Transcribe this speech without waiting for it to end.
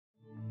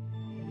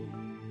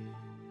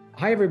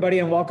Hi, everybody,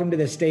 and welcome to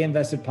the Stay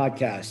Invested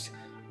podcast,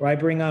 where I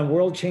bring on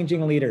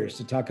world-changing leaders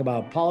to talk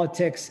about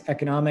politics,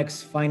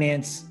 economics,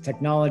 finance,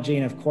 technology,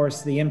 and of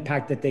course, the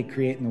impact that they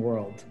create in the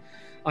world.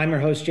 I'm your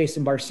host,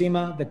 Jason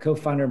Barcima, the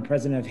co-founder and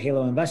president of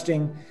Halo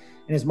Investing,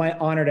 and it's my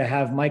honor to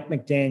have Mike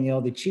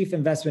McDaniel, the chief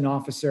investment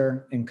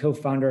officer and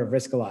co-founder of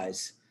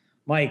Riskalyze.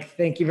 Mike,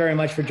 thank you very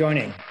much for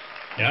joining.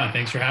 Yeah,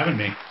 thanks for having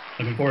me.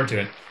 Looking forward to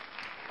it.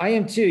 I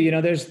am too. You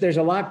know, there's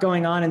a lot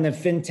going on in the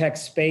fintech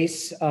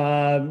space.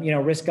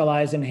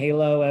 Riskalyze and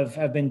Halo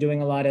have been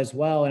doing a lot as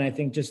well. And I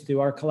think just through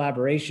our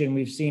collaboration,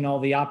 we've seen all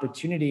the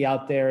opportunity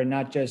out there, and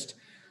not just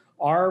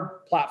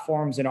our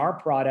platforms and our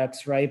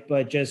products, right?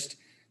 But just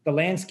the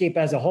landscape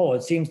as a whole.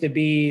 It seems to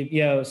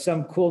be,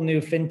 some cool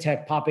new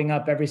fintech popping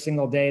up every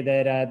single day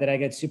that I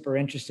get super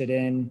interested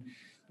in.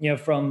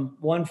 From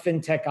one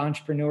fintech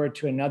entrepreneur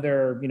to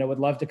another, would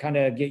love to kind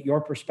of get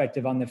your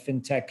perspective on the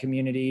fintech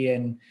community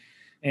and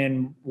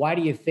why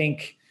do you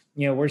think,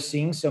 we're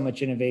seeing so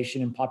much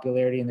innovation and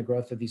popularity in the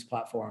growth of these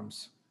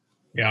platforms?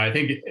 Yeah, I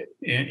think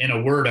in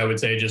a word, I would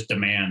say just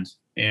demand.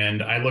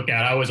 And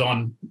I was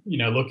on,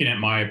 looking at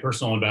my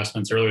personal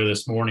investments earlier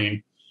this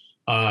morning,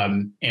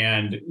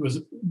 and was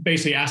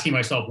basically asking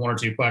myself one or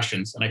two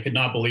questions. And I could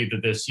not believe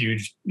that this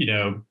huge,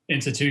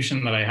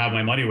 institution that I have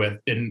my money with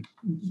didn't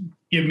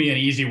give me an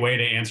easy way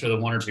to answer the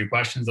one or two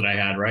questions that I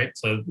had, right?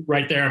 So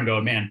right there, I'm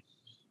going, man,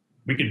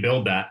 we could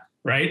build that,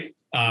 right?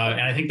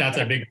 And I think that's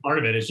a big part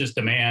of it. It's just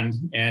demand.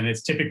 And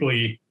it's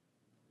typically,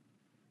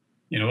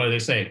 what do they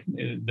say?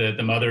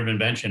 The mother of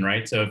invention,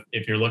 right? So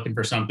if you're looking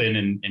for something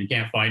and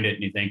can't find it,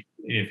 and you think,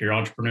 if you're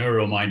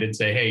entrepreneurial minded,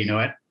 say, hey, you know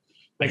what?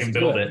 I can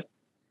build it.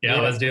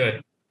 Yeah, let's do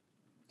it.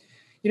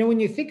 When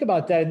you think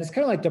about that, and it's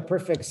kind of like the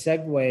perfect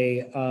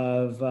segue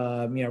of,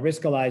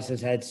 Riskalyze has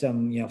had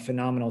some,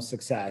 phenomenal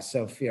success.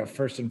 So,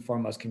 first and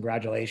foremost,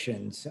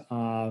 congratulations.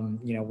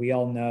 We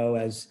all know,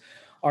 as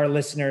our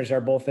listeners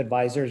are both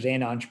advisors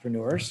and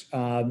entrepreneurs,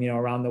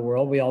 around the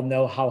world. We all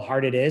know how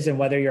hard it is, and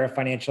whether you're a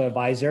financial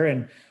advisor,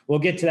 and we'll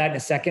get to that in a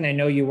second. I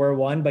know you were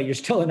one, but you're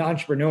still an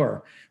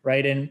entrepreneur,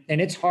 right? And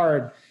it's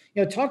hard.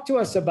 Talk to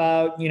us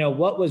about,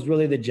 what was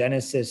really the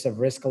genesis of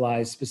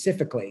Riskalyze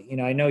specifically.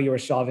 I know you were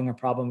solving a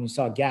problem, you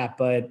saw a gap,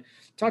 but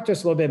talk to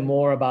us a little bit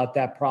more about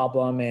that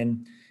problem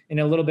and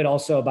a little bit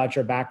also about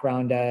your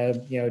background,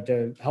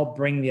 to help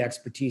bring the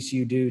expertise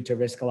you do to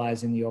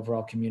Riskalyze in the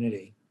overall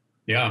community.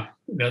 Yeah,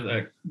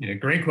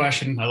 great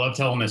question. I love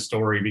telling this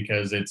story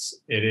because it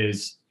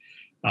is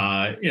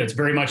it's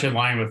very much in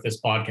line with this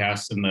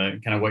podcast and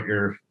the kind of what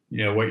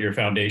your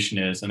foundation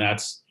is, and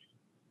that's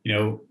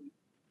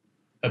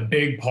a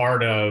big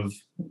part of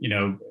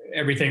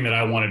everything that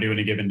I want to do in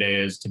a given day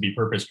is to be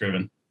purpose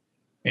driven,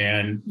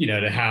 and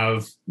to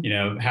have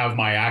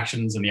my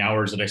actions and the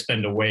hours that I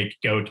spend awake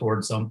go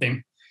towards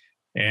something.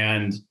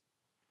 And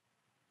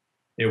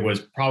it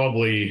was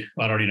probably,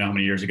 I don't even know how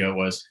many years ago it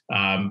was,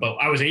 but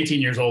I was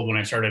 18 years old when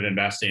I started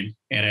investing,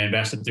 and I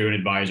invested through an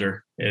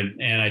advisor.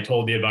 And I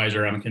told the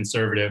advisor I'm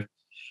conservative.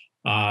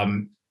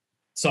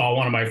 Saw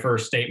one of my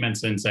first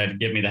statements and said,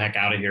 "Get me the heck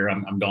out of here.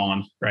 I'm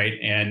gone." Right.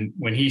 And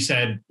when he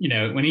said,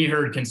 when he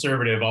heard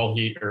conservative,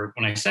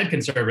 when I said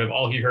conservative,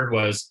 all he heard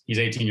was he's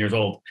 18 years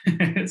old.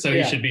 So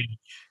he should be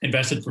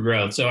invested for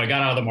growth. So I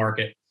got out of the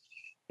market.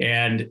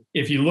 And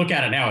if you look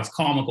at it now, it's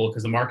comical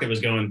because the market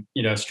was going,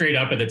 straight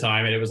up at the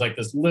time. And it was like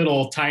this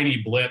little tiny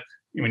blip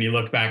when you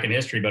look back in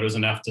history, but it was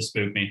enough to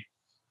spook me.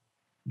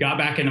 Got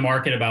back in the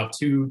market about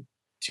two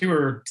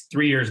or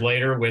 3 years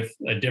later with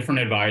a different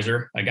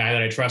advisor, a guy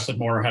that I trusted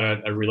more,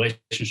 had a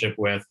relationship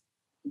with.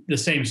 The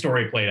same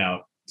story played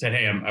out. Said,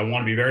 hey, I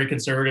want to be very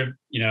conservative.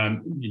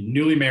 I'm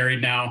newly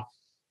married now.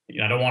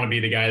 I don't want to be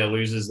the guy that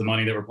loses the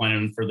money that we're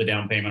planning for the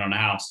down payment on a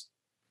house.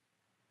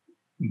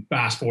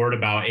 Fast forward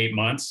about 8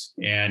 months,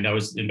 and I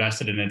was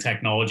invested in a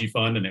technology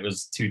fund, and it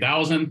was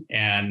 2000.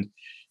 And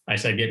I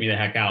said, get me the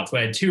heck out. So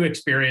I had two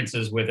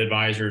experiences with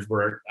advisors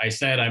where I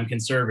said, I'm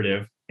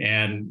conservative.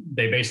 And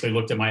they basically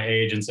looked at my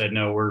age and said,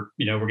 no, we're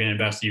going to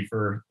invest you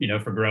for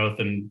growth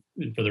and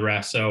for the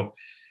rest. So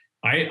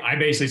I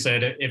basically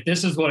said, if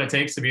this is what it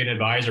takes to be an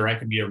advisor, I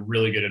could be a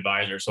really good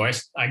advisor. So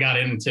I got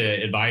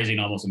into advising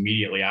almost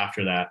immediately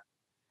after that.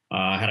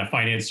 Had a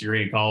finance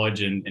degree in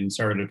college and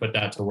started to put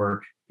that to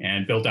work,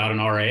 and built out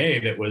an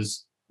RIA that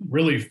was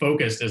really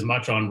focused as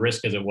much on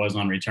risk as it was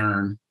on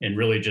return, and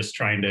really just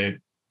trying to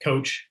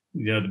coach,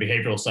 the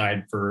behavioral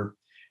side for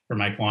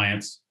my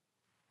clients.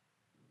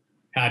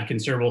 Had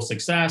considerable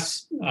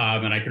success.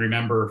 And I can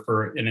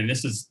remember and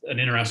this is an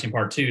interesting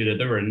part too, that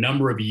there were a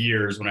number of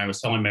years when I was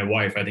telling my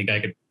wife, I think I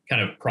could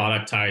kind of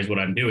productize what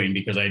I'm doing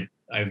because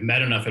I've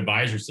met enough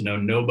advisors to know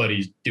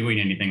nobody's doing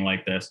anything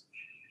like this.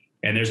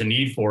 And there's a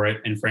need for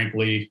it. And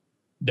frankly,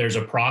 there's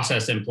a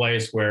process in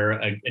place where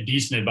a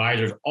decent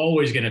advisor is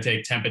always going to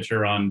take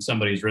temperature on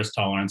somebody's risk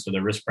tolerance or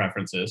their risk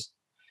preferences.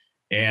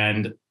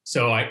 And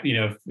so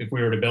if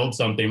we were to build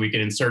something, we could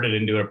insert it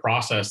into a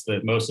process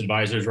that most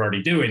advisors are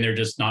already doing. They're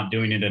just not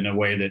doing it in a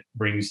way that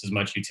brings as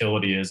much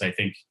utility as I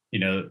think,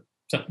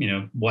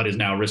 what is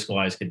now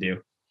Riskalyze could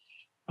do.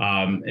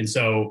 And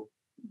so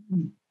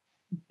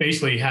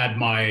basically had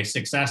my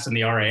success in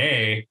the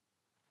RIA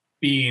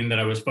being that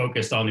I was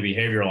focused on the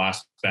behavioral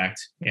aspect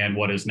and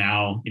what is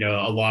now,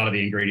 a lot of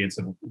the ingredients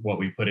of what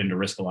we put into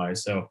Riskalyze.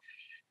 So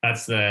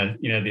that's the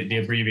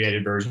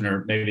abbreviated version,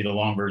 or maybe the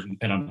long version,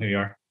 depending on who you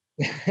are.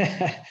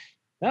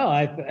 No,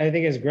 I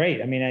think it's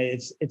great. I mean,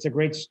 it's a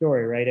great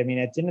story, right? I mean,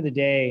 at the end of the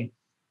day,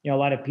 a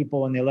lot of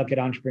people, when they look at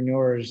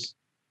entrepreneurs,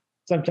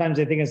 sometimes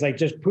they think it's like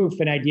just poof,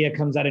 an idea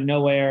comes out of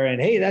nowhere and,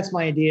 hey, that's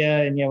my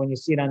idea. And, when you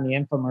see it on the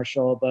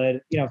infomercial,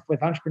 but, with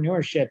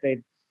entrepreneurship,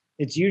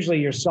 it's usually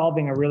you're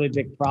solving a really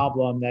big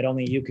problem that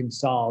only you can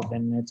solve.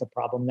 And it's a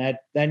problem that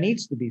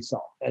needs to be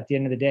solved at the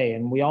end of the day.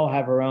 And we all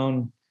have our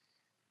own,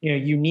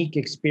 unique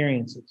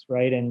experiences,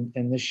 right?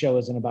 And this show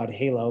isn't about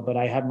Halo, but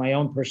I have my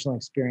own personal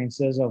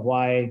experiences of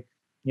why,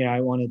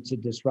 I wanted to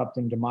disrupt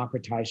and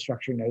democratize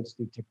structured notes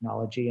through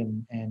technology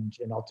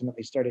and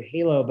ultimately started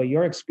Halo. But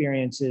your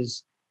experience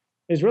is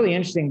really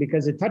interesting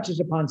because it touches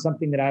upon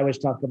something that I always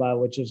talk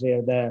about, which is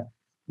the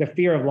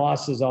fear of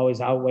losses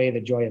always outweigh the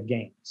joy of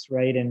gains,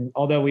 right? And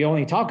although we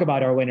only talk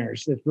about our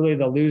winners, it's really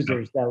the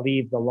losers that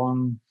leave the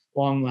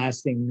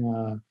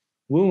long-lasting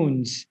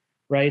wounds,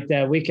 right?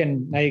 That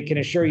I can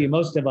assure you,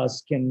 most of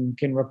us can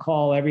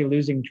recall every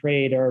losing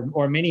trade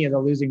or many of the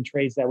losing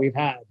trades that we've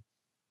had.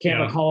 Can't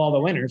recall all the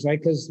winners, right?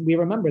 Because we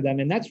remember them.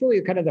 And that's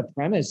really kind of the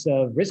premise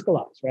of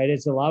Riskalyze, right?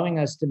 It's allowing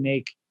us to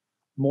make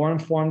more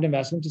informed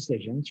investment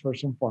decisions,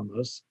 first and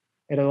foremost.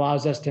 It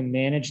allows us to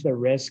manage the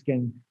risk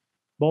and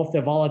both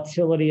the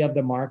volatility of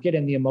the market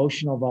and the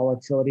emotional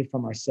volatility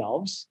from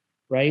ourselves,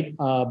 right?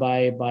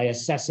 By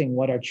assessing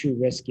what our true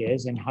risk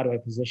is and how do I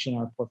position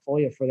our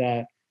portfolio for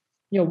that.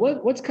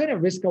 What's kind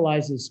of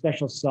Riskalyze's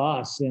special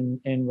sauce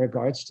in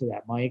regards to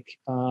that, Mike?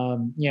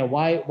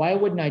 Why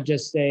wouldn't I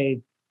just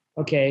say,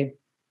 okay,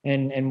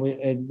 and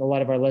a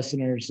lot of our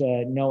listeners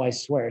know I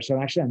swear,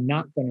 so actually I'm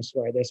not going to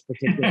swear this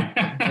particular.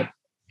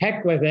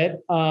 Heck with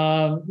it.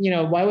 Why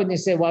wouldn't they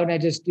say, why wouldn't I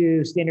just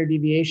do standard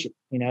deviation,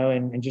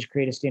 and just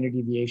create a standard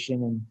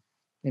deviation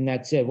and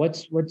that's it?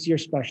 What's your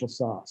special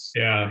sauce?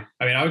 Yeah.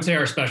 I mean, I would say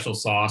our special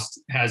sauce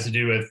has to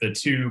do with the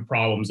two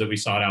problems that we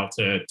sought out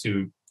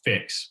to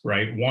fix,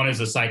 right? One is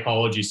the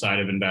psychology side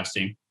of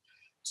investing.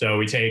 So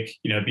we take,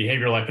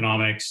 behavioral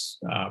economics,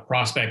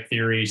 prospect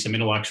theory, some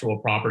intellectual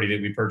property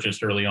that we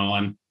purchased early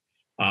on,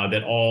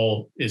 that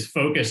all is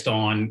focused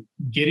on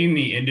getting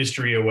the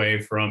industry away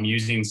from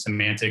using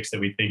semantics that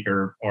we think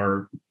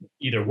are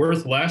either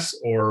worth less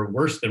or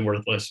worse than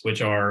worthless,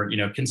 which are,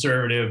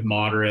 conservative,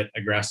 moderate,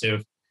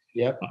 aggressive.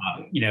 Yep.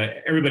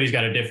 Everybody's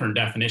got a different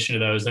definition of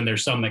those. And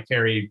there's some that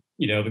carry,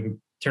 the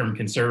term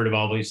conservative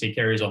obviously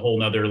carries a whole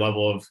nother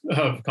level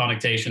of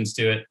connotations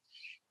to it.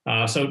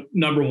 So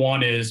number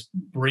one is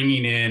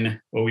bringing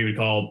in what we would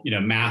call,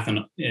 math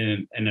and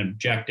an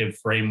objective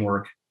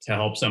framework to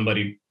help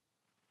somebody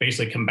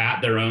basically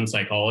combat their own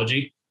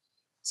psychology.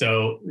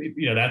 So,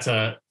 that's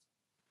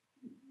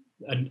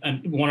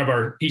one of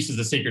our pieces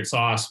of secret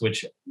sauce,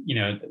 which,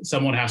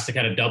 someone has to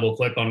kind of double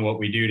click on what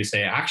we do to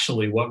say,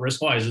 actually, what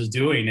Riskalyze is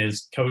doing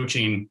is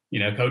coaching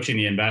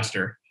the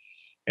investor.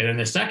 And then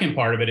the second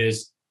part of it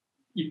is,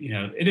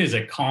 it is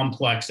a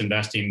complex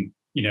investing,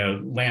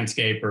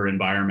 landscape or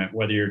environment,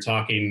 whether you're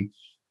talking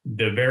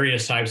the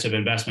various types of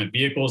investment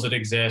vehicles that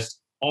exist,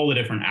 all the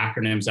different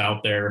acronyms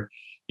out there,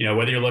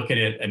 whether you're looking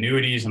at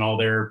annuities and all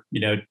their,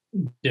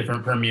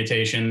 different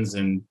permutations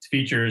and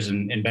features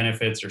and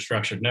benefits or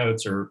structured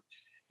notes, or,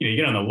 you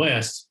get on the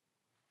list.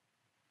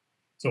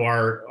 So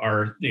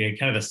our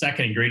kind of the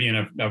second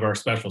ingredient of our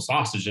special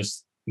sauce is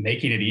just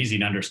making it easy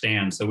to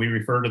understand. So we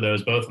refer to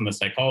those both in the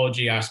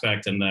psychology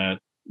aspect and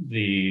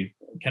the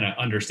kind of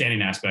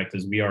understanding aspect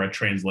as we are a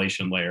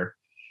translation layer.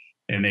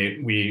 And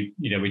we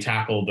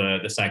tackle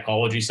the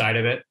psychology side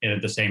of it, and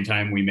at the same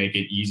time we make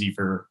it easy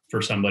for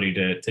somebody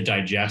to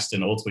digest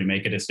and ultimately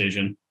make a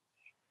decision.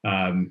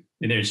 And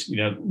there's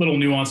little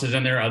nuances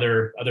in there,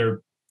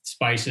 other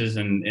spices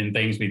and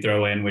things we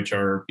throw in, which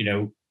are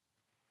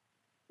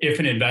if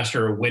an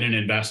investor or when an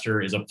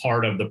investor is a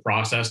part of the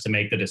process to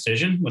make the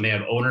decision, when they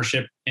have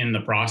ownership in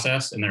the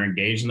process and they're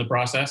engaged in the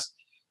process,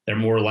 they're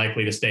more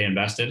likely to stay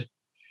invested.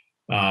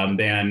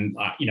 Than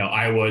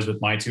I was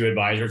with my two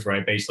advisors, where I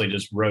basically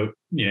just wrote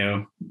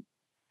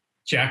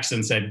checks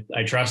and said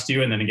I trust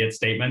you, and then get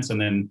statements and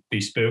then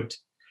be spooked.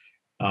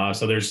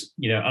 So there's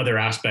other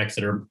aspects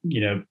that are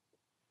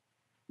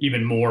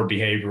even more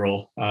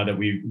behavioral that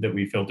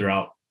we filter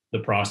out the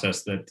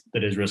process that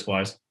is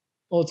Riskalyze.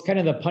 Well, it's kind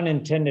of the pun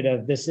intended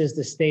of this is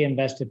the Stay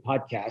Invested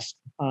podcast,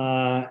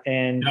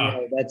 and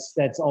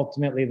that's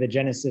ultimately the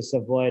genesis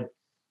of what.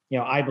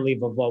 I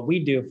believe of what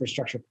we do for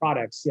structured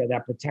products,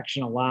 that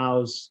protection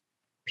allows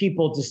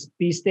people to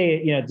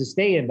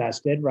stay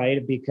invested,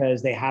 right?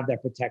 Because they have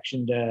that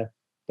protection to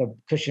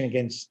cushion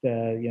against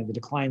the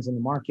declines in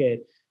the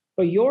market.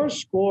 But your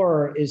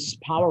score is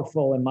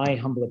powerful, in my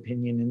humble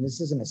opinion, and this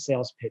isn't a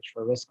sales pitch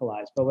for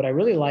Riskalyze. But what I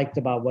really liked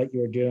about what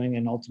you were doing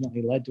and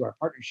ultimately led to our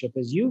partnership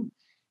is you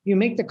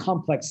make the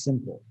complex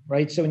simple,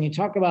 right? So when you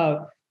talk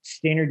about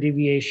standard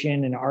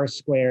deviation and R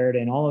squared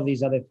and all of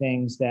these other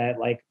things that,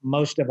 like,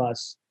 most of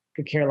us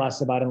could care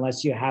less about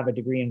unless you have a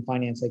degree in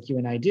finance like you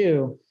and I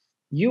do.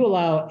 You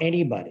allow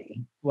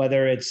anybody,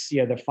 whether it's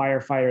the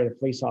firefighter or the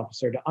police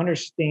officer, to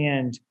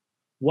understand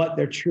what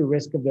their true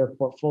risk of their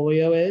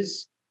portfolio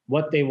is,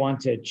 what they want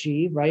to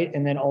achieve, right?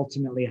 And then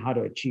ultimately how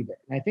to achieve it.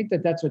 And I think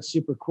that that's what's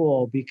super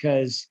cool,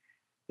 because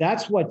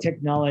that's what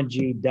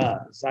technology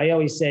does. I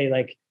always say,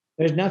 like,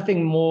 there's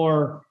nothing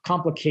more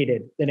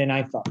complicated than an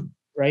iPhone,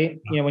 right?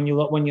 When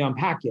you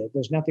unpack it,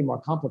 there's nothing more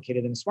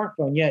complicated than a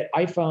smartphone. Yet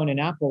iPhone and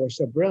Apple are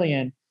so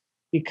brilliant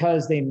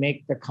because they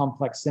make the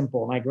complex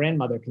simple. My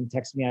grandmother can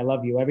text me, "I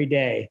love you," every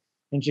day,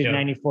 and she's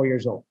 94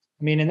 years old.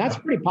 I mean, and that's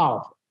pretty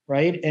powerful,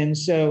 right? And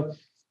so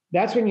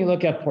that's when you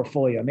look at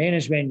portfolio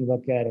management, you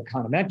look at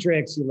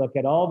econometrics, you look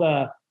at all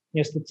the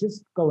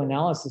statistical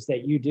analysis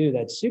that you do,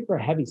 that's super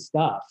heavy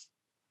stuff,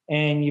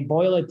 and you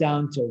boil it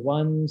down to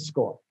one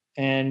score.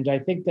 And I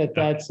think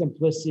that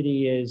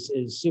simplicity is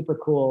super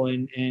cool,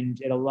 and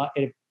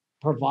it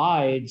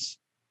provides,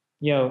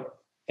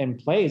 and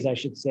plays, I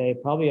should say,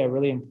 probably a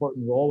really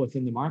important role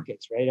within the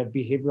markets, right, of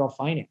behavioral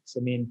finance.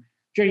 I mean,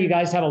 sure, you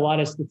guys have a lot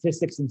of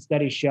statistics and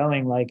studies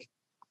showing, like,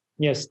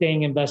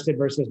 staying invested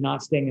versus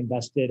not staying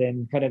invested,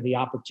 and kind of the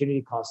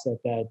opportunity cost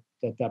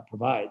that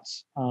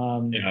provides.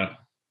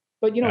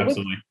 But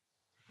absolutely.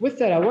 With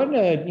that, I want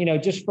to,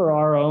 just for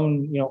our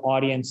own,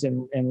 audience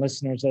and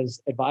listeners as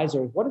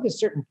advisors, what are the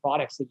certain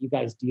products that you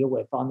guys deal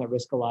with on the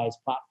Riskalyze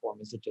platform?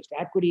 Is it just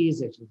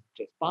equities? Is it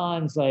just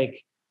bonds?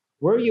 Like,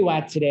 where are you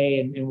at today,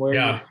 and where are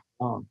you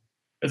going?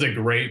 That's a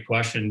great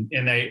question.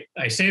 And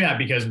I say that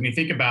because when you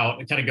think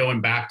about kind of going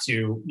back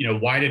to,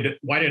 why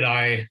did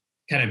I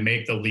kind of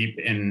make the leap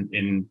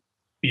and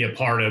be a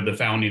part of the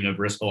founding of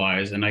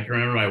Riskalyze? And I can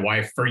remember my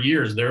wife, for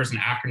years, there was an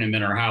acronym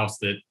in our house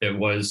that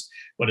was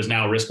what is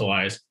now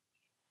Riskalyze.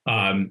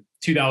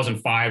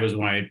 2005 was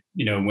when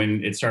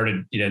when it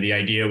started, the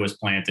idea was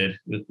planted.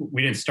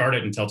 We didn't start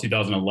it until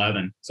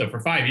 2011. So for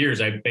 5 years,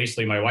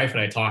 my wife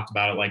and I talked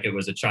about it like it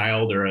was a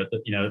child or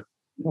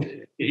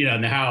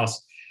in the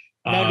house.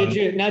 Now, did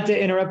you, not to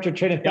interrupt your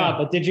train of thought,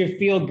 but did you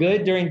feel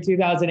good during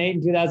 2008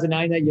 and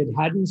 2009 that you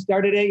hadn't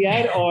started it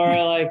yet? Or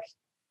like,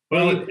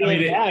 well,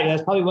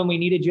 that's probably when we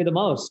needed you the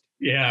most.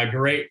 Yeah,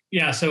 great.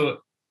 Yeah. So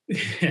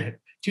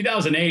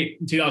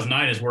 2008,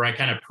 2009 is where I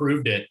kind of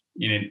proved it,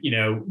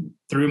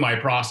 through my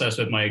process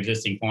with my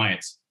existing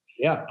clients.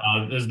 Yeah.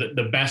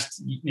 The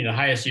best,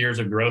 highest years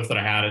of growth that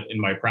I had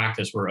in my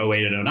practice were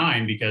 08 and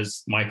 09,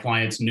 because my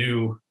clients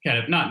knew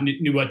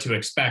what to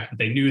expect, but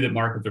they knew that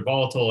markets are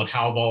volatile and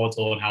how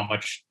volatile and how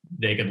much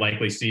they could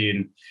likely see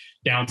in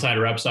downside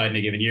or upside in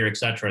a given year, et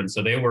cetera. And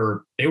so they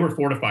were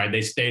fortified. They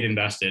stayed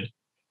invested,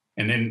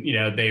 and then,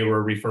 they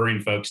were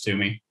referring folks to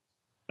me.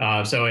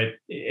 So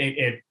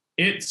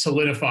it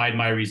solidified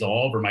my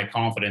resolve, or my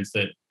confidence,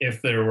 that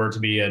if there were to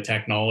be a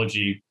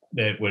technology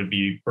that would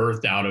be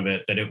birthed out of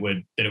it, that it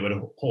would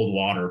hold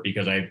water,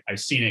 because I've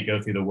seen it go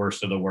through the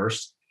worst of the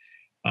worst.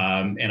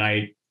 And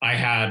I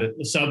had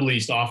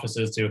subleased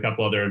offices to a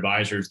couple other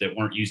advisors that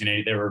weren't using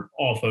it. They were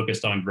all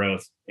focused on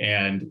growth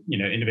and,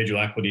 individual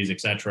equities, et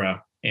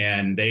cetera.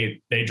 And they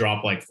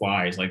dropped like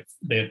flies. Like,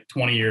 they had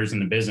 20 years in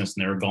the business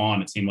and they were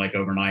gone, it seemed like,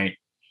 overnight,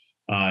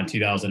 in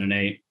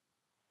 2008.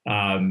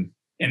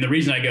 And the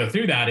reason I go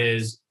through that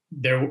is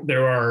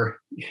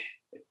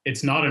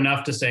it's not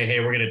enough to say, hey,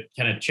 we're going to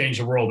kind of change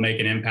the world,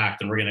 make an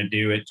impact, and we're going to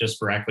do it just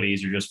for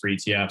equities or just for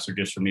ETFs or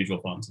just for mutual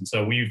funds. And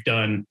so we've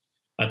done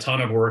a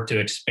ton of work to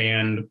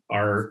expand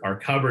our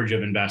coverage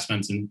of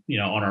investments and,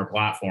 on our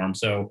platform.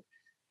 So,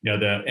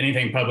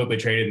 anything publicly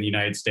traded in the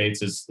United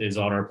States is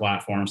on our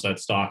platform. So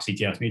that's stocks,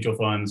 ETFs, mutual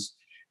funds.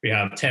 We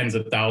have tens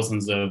of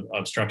thousands of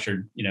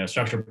structured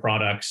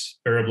products,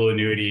 variable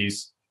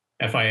annuities,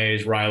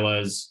 FIAs,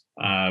 RILAs.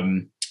 I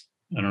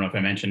don't know if I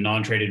mentioned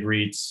non-traded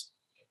REITs,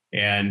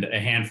 and a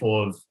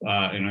handful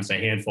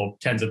of,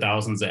 tens of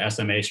thousands of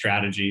SMA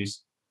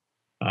strategies.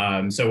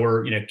 So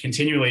we're,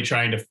 continually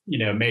trying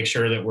to, make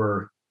sure that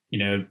we're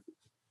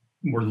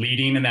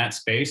leading in that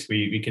space.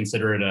 We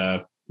consider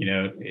it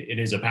it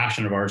is a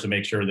passion of ours to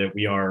make sure that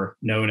we are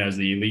known as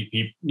the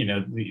elite,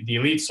 the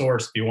elite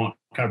source if you want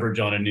coverage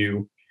on a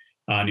new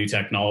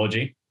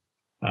technology.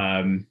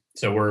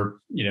 So we're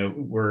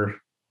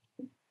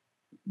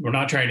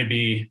not trying to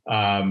be,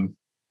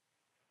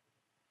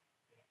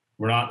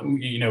 we're not,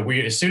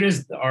 as soon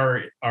as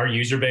our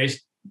user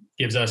base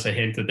gives us a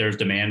hint that there's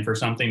demand for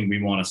something,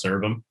 we want to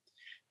serve them,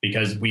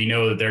 because we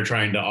know that they're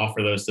trying to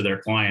offer those to their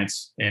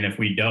clients. And if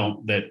we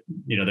don't, that,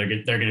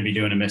 they're going to be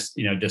doing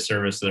a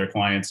disservice to their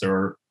clients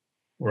or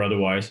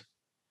otherwise.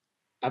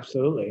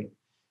 Absolutely.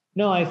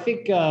 No, I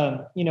think,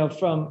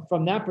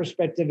 from that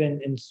perspective,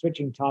 and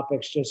switching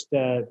topics just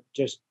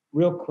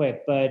real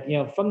quick, but,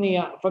 from the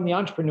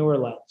entrepreneur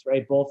lens,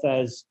 right? Both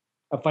as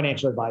a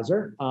financial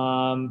advisor,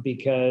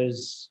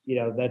 because,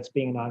 that's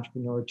being an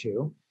entrepreneur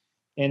too.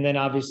 And then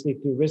obviously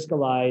through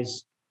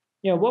Riskalyze,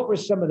 what were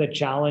some of the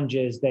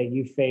challenges that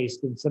you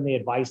faced, and some of the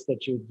advice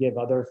that you would give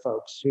other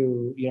folks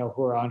who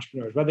are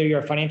entrepreneurs, whether you're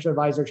a financial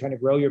advisor trying to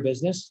grow your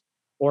business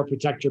or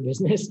protect your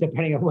business,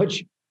 depending on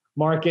which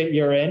market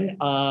you're in,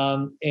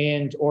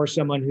 and or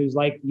someone who's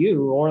like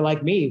you or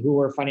like me, who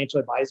were financial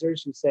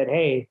advisors who said,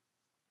 "Hey,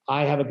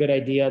 I have a good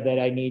idea that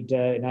I need to,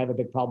 and I have a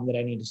big problem that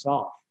I need to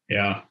solve."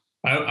 Yeah.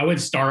 I would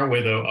start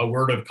with a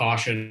word of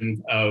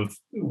caution of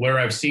where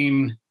I've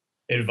seen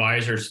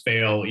advisors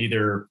fail,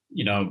 either,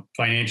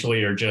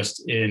 financially or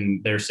just in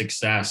their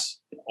success.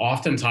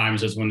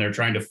 Oftentimes is when they're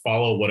trying to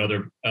follow what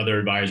other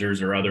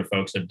advisors or other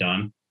folks have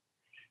done,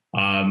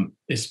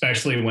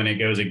 especially when it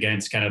goes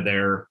against kind of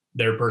their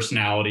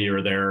personality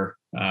or their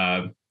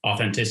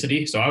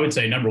authenticity. So I would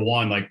say number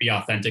one, like, be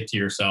authentic to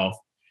yourself.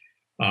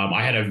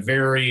 I had a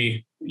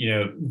very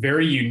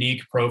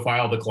unique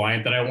profile of the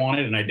client that I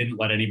wanted, and I didn't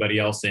let anybody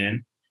else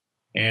in.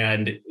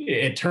 And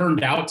it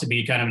turned out to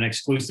be kind of an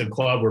exclusive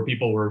club where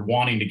people were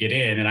wanting to get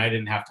in and I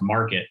didn't have to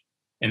market.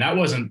 And that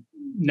wasn't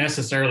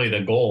necessarily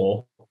the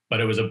goal, but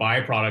it was a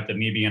byproduct of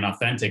me being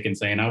authentic and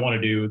saying, I want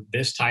to do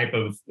this type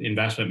of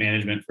investment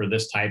management for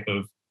this type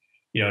of,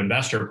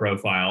 investor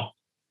profile.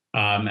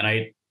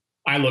 And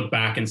I look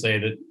back and say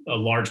that a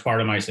large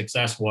part of my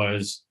success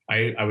was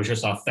I was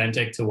just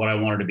authentic to what I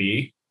wanted to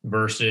be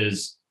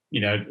versus,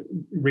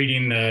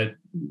 reading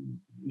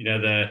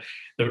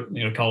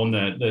calling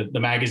the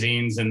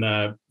magazines and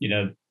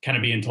kind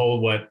of being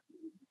told what,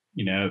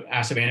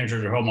 asset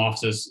managers or home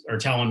offices are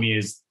telling me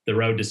is the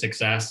road to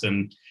success.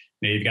 And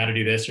you've got to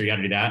do this or you got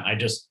to do that. I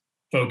just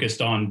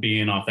focused on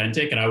being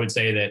authentic. And I would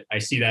say that I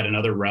see that in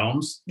other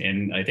realms.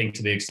 And I think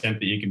to the extent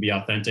that you can be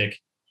authentic,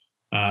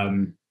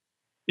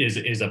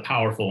 is a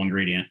powerful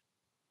ingredient.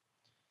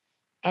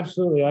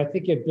 Absolutely. I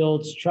think it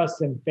builds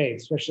trust and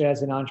faith, especially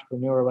as an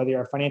entrepreneur. Whether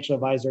you're a financial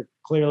advisor,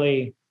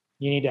 clearly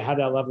you need to have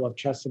that level of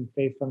trust and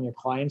faith from your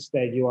clients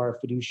that you are a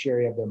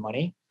fiduciary of their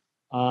money.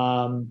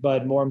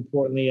 But more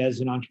importantly,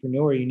 as an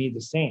entrepreneur, you need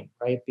the same,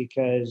 right?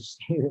 Because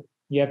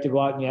you have to go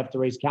out and you have to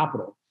raise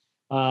capital.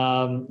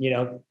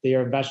 Your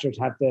investors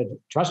have to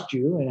trust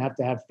you and have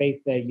to have faith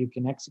that you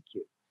can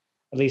execute,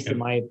 at least in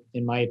my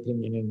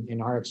opinion,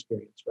 in our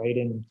experience, right?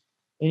 And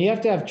you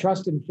have to have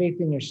trust and faith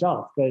in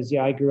yourself, because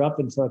I grew up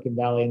in Silicon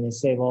Valley, and they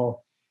say,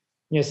 well,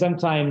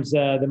 sometimes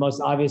the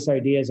most obvious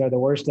ideas are the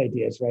worst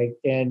ideas, right?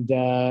 And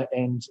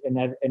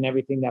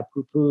everything that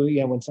poo-poo,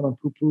 when someone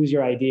poo-poos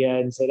your idea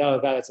and said, "Oh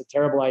God, it's a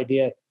terrible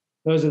idea,"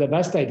 those are the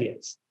best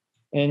ideas.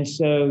 And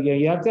so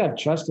you have to have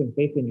trust and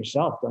faith in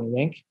yourself, don't you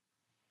think?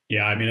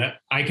 Yeah, I mean,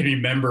 I can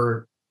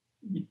remember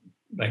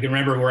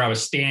where I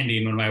was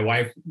standing when my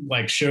wife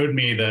showed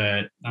me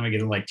I'm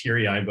getting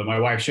teary-eyed, but my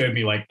wife showed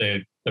me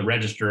the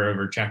register of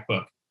her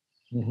checkbook.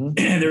 Mm-hmm.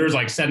 There was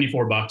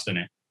 $74 in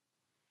it.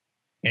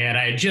 And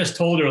I had just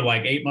told her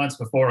 8 months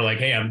before,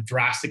 hey, I'm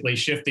drastically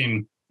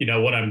shifting,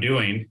 what I'm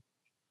doing.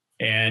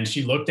 And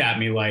she looked at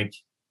me like,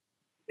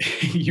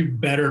 you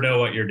better know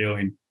what you're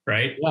doing.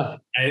 Right. Yeah.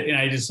 And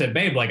I just said,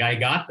 babe, I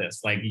got this.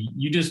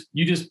 You just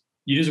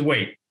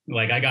wait.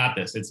 I got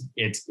this.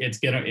 It's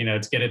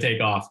gonna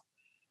take off.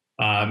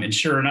 And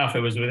sure enough, it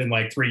was within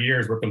 3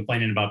 years, we're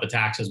complaining about the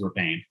taxes we're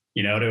paying.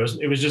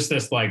 It was just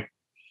this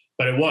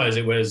but it was,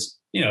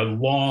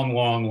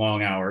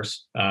 long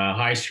hours,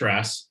 high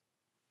stress.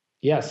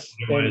 Yes.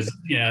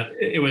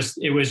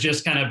 It was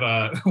just kind of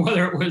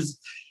whether it was,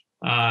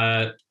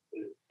 I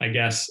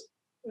guess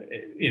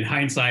in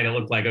hindsight, it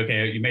looked like,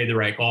 okay, you made the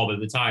right call, but at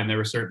the time there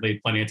were certainly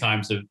plenty of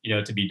times to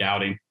be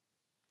doubting.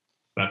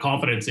 But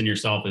confidence in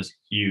yourself is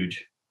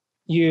huge.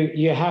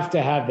 You have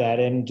to have that.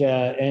 And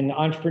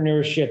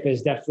entrepreneurship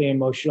is definitely an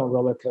emotional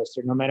roller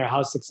coaster. No matter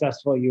how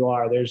successful you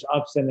are, there's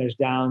ups and there's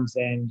downs,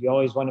 and you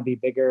always want to be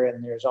bigger,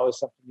 and there's always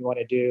something you want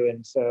to do.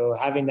 And so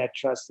having that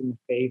trust and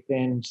faith,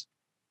 and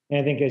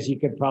I think, as you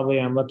could probably,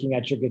 I'm looking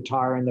at your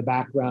guitar in the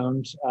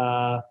background,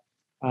 and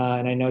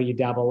I know you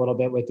dabble a little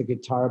bit with the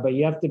guitar, but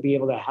you have to be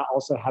able to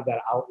also have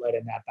that outlet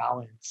and that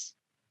balance.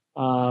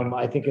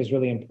 I think is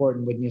really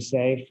important, wouldn't you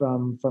say,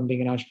 from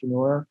being an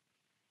entrepreneur?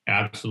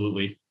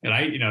 Absolutely. And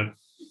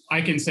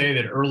I can say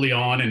that early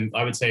on, and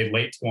I would say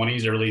late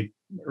 20s, early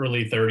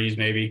 30s,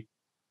 maybe,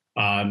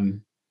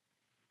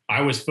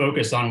 I was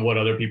focused on what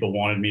other people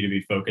wanted me to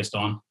be focused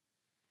on.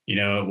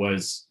 It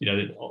was,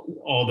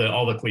 all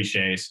the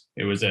cliches.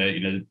 It was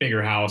a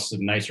bigger house,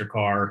 a nicer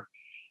car,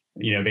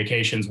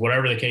 vacations,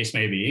 whatever the case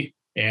may be.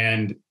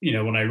 And,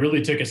 when I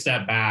really took a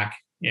step back,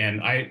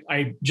 and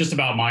I just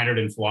about minored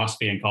in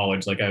philosophy in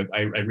college,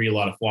 I read a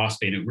lot of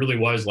philosophy, and it really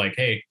was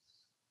hey,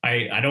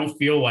 I don't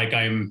feel like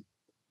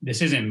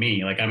this isn't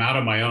me. I'm out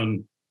of my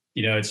own,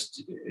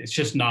 it's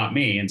just not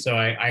me. And so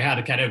I had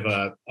a kind of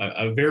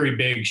a very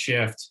big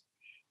shift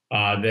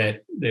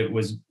that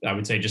was, I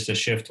would say, just a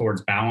shift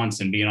towards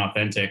balance and being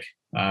authentic,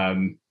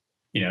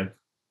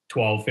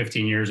 12,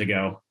 15 years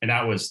ago. And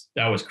that was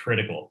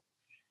critical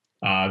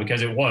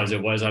because it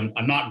was, I'm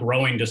not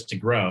growing just to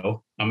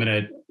grow. I'm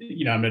going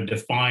to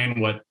define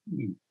what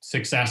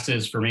success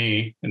is for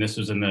me. And this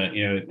was in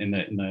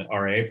the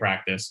RIA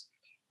practice.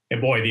 And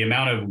boy, the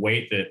amount of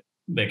weight that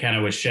kind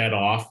of was shed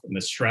off, and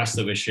the stress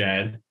that was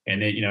shed,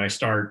 and then I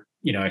start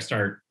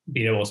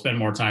being able to spend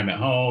more time at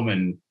home,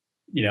 and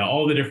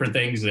all the different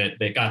things that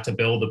got to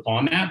build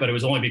upon that. But it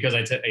was only because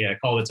I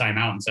called a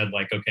timeout and said,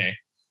 okay,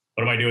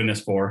 what am I doing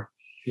this for?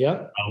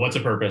 Yep. What's a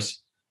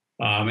purpose?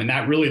 And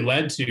that really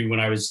led to when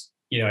I was,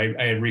 I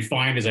had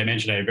refined, as I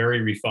mentioned, I had a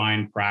very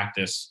refined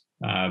practice,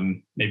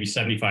 maybe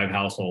 75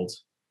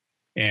 households,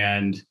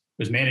 and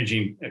was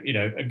managing,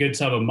 a good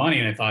sum of money.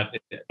 And I thought,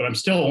 but I'm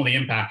still only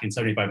impacting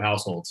 75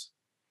 households.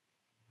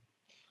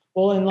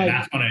 Well, and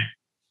that's when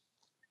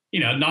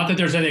not that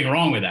there's anything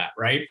wrong with that,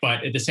 right?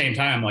 But at the same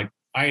time, like,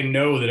 I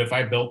know that if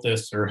I built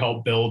this or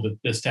help build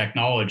this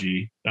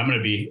technology, I'm going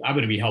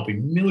to be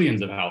helping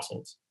millions of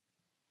households.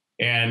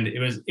 And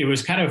it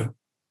was kind of,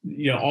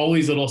 all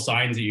these little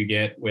signs that you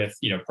get with,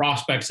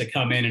 prospects that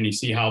come in and you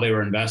see how they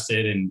were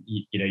invested, and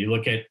you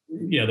look at,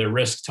 their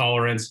risk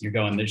tolerance, and you're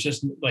going, there's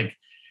just like,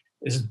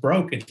 this is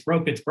broke, it's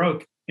broke, it's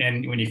broke.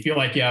 And when you feel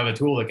like you have a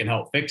tool that can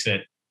help fix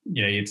it,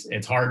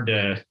 it's hard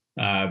to,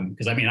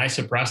 because I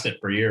suppressed it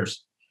for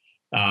years.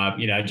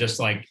 Just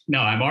like, no,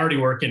 I'm already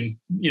working,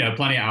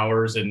 plenty of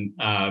hours, and,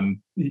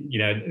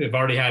 I've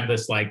already had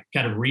this like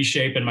kind of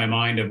reshape in my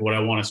mind of what I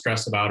want to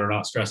stress about or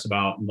not stress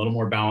about, a little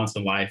more balance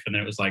in life. And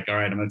then it was like, all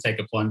right, I'm going to take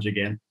a plunge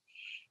again.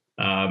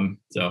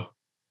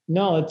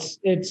 No,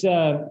 it's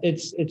a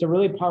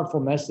really powerful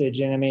message.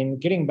 And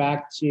getting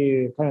back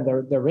to kind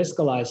of the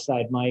Riskalyze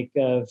side, Mike,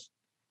 of,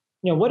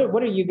 what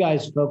are you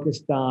guys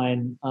focused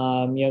on?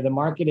 The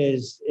market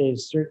is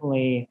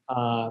certainly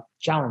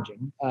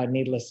challenging,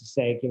 needless to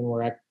say, given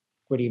where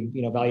equity,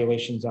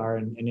 valuations are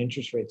and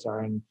interest rates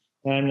are. And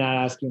I'm not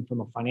asking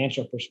from a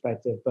financial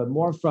perspective, but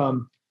more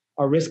from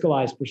a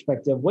Riskalyze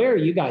perspective. Where are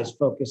you guys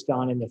focused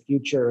on in the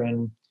future?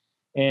 And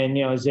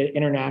is it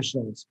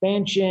international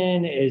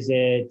expansion? Is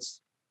it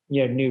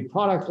new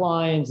product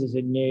lines? Is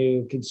it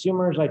new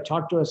consumers? Like,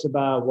 talk to us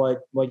about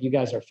what you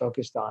guys are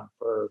focused on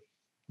for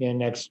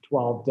next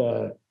 12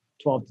 to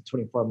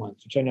 24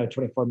 months, which I know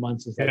 24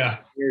 months is like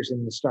years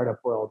in the startup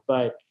world,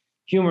 but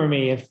humor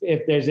me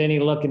if there's any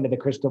look into the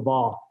crystal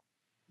ball.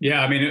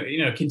 Yeah.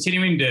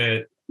 Continuing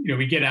to,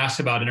 we get asked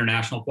about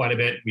international quite a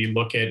bit. We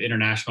look at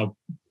international,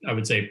 I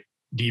would say,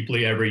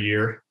 deeply every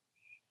year.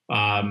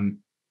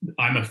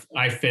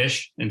 I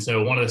fish. And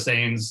so one of the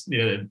sayings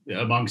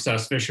amongst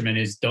us fishermen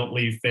is don't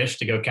leave fish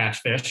to go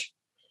catch fish.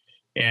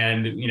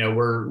 And,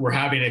 we're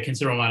having a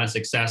considerable amount of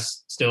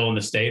success still in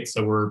the States.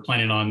 So we're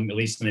planning on, at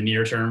least in the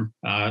near term,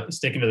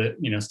 sticking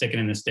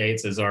in the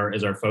States as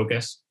our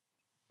focus.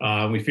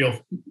 We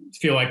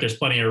feel like there's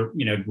plenty of,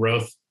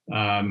 growth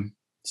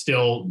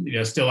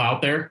still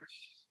out there.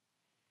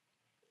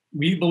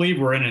 We believe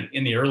we're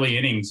in the early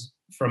innings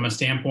from a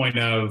standpoint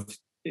of,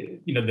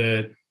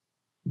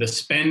 the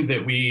spend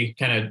that we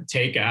kind of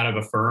take out of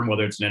a firm,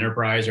 whether it's an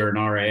enterprise or an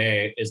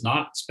RIA, is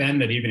not spend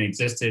that even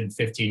existed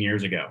 15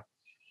 years ago.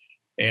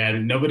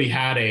 And nobody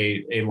had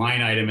a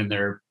line item in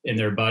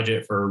their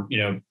budget for,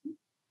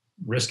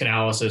 risk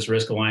analysis,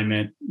 risk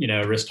alignment,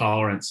 risk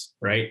tolerance,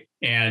 right?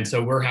 And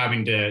so we're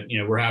having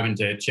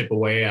to chip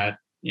away at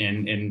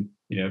and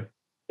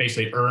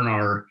basically earn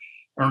our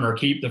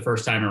keep the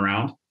first time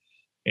around.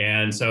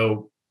 And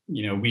so,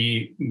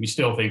 we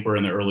still think we're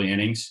in the early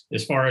innings.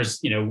 As far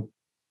as,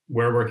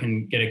 where we're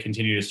going to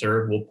continue to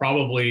serve, we'll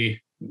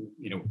probably,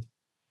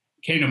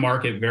 came to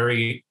market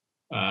very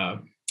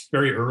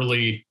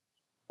early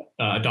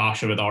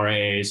adoption with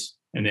RIAs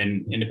and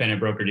then independent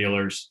broker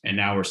dealers. And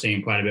now we're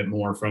seeing quite a bit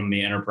more from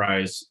the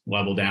enterprise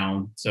level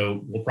down.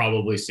 So we'll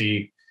probably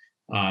see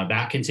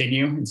that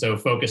continue. And so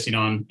focusing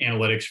on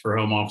analytics for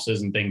home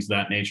offices and things of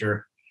that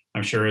nature,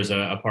 I'm sure is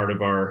a part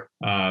of our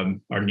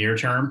near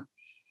term.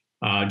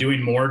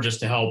 Doing more just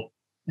to help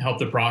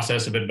the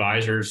process of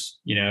advisors,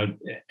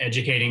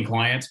 educating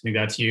clients. I think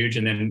that's huge.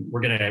 And then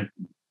we're going to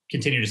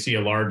continue to see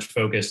a large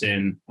focus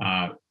in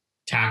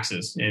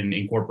taxes and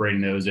incorporating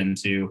those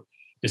into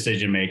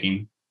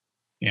decision-making.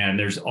 And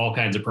there's all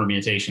kinds of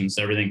permutations,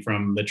 everything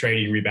from the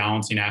trading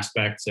rebalancing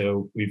aspect.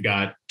 So we've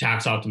got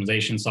tax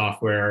optimization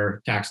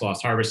software, tax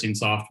loss harvesting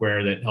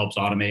software that helps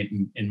automate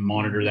and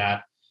monitor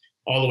that,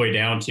 all the way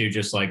down to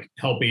just like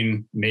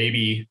helping,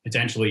 maybe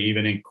potentially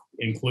even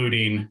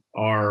including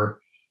our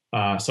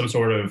some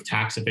sort of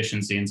tax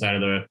efficiency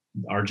inside of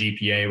our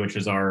GPA, which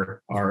is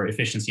our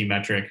efficiency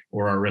metric,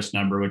 or our risk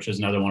number, which is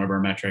another one of our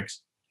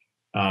metrics.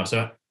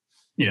 So,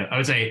 I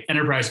would say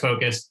enterprise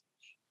focused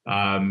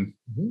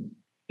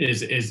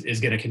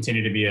is going to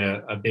continue to be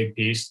a big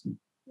piece.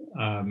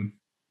 And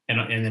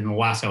then the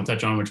last thing I'll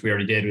touch on, which we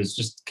already did, was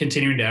just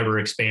continuing to ever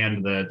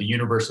expand the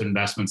universe of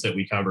investments that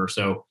we cover.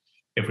 So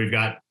if we've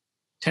got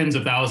tens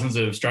of thousands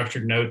of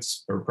structured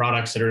notes or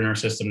products that are in our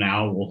system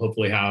now, we'll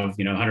hopefully have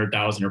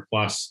 100,000 or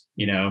plus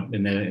in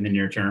the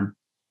near term.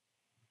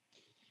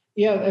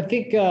 Yeah, I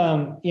think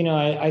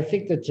I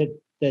think that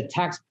the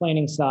tax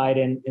planning side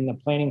and the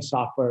planning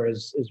software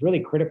is really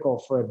critical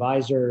for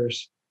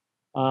advisors.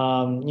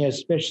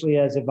 Especially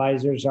as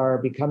advisors are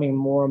becoming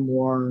more and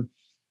more,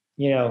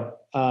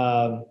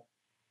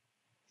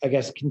 I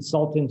guess,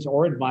 consultants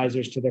or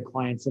advisors to their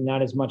clients, and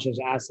not as much as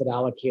asset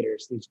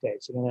allocators these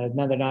days.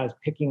 Now they're not as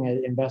picking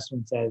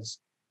investments as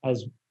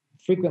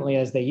frequently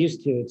as they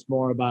used to. It's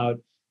more about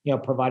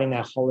providing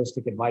that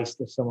holistic advice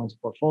to someone's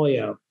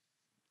portfolio.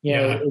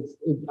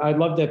 I'd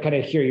love to kind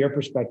of hear your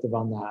perspective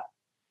on that.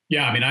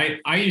 Yeah, I mean,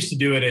 I used to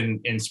do it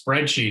in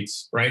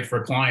spreadsheets, right,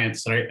 for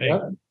clients.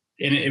 Yep.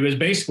 And it was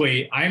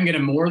basically, I'm going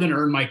to more than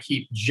earn my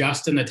keep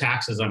just in the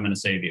taxes I'm going to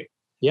save you.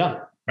 Yeah.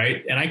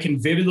 Right. And I can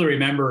vividly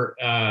remember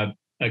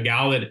a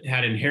gal that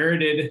had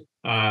inherited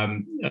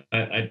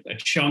a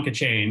chunk of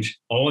change,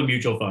 all in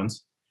mutual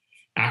funds,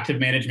 active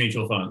managed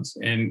mutual funds.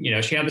 And,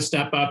 she had to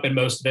step up in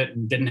most of it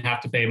and didn't have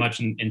to pay much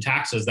in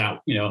taxes that,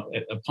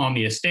 upon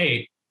the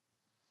estate.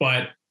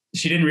 But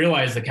she didn't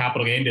realize the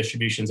capital gain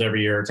distributions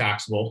every year are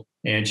taxable.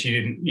 And she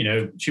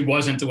didn't, she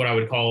wasn't what I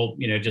would call,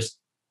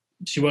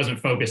 she wasn't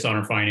focused on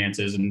her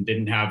finances and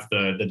didn't have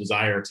the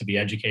desire to be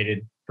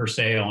educated per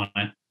se on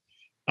it.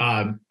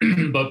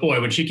 But boy,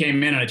 when she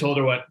came in and I told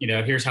her what,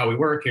 here's how we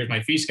work, here's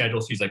my fee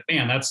schedule. She's like,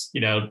 man, that's,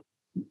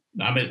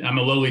 I'm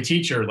a lowly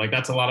teacher. Like,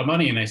 that's a lot of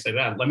money. And I said,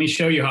 let me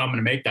show you how I'm going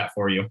to make that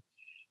for you.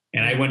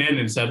 And I went in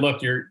and said,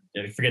 look,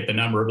 I forget the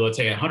number, but let's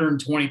say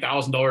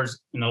 $120,000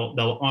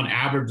 on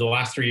average the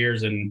last 3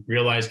 years in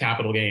realized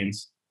capital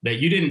gains that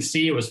you didn't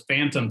see. It was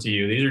phantom to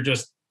you. These are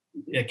just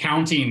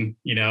accounting,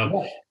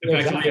 effectively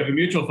exactly. You have a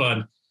mutual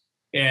fund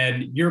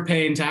and you're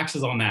paying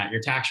taxes on that. Your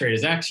tax rate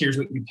is X. Here's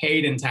what you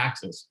paid in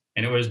taxes.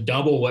 And it was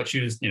double what she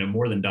was,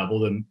 more than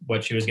double than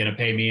what she was going to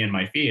pay me in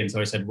my fee. And so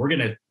I said, we're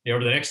going to,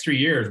 over the next 3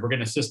 years, we're going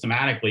to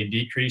systematically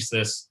decrease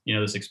this,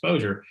 this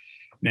exposure.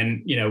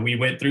 And then, we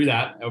went through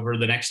that over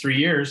the next 3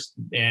 years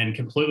and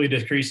completely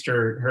decreased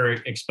her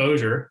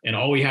exposure. And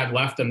all we had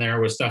left in there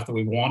was stuff that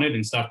we wanted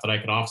and stuff that I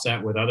could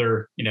offset with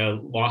other,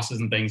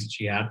 losses and things that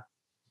she had.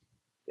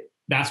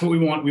 That's what we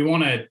want. We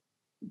want to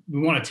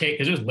take,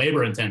 because it's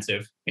labor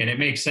intensive and it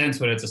makes sense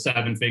when it's a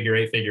 7-figure,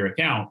 8-figure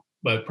account,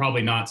 but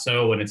probably not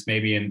so when it's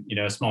maybe in,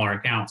 a smaller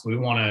account. So we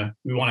want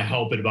to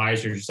help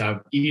advisors just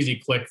have easy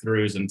click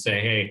throughs and say,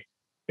 hey,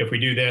 if we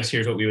do this,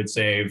 here's what we would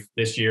save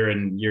this year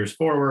and years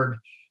forward.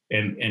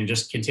 And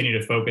just continue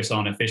to focus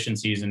on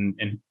efficiencies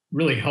and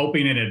really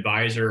helping an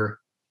advisor.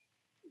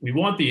 We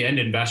want the end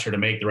investor to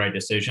make the right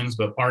decisions,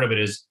 but part of it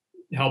is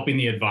helping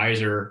the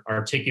advisor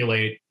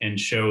articulate and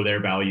show their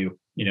value,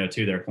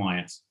 to their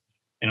clients.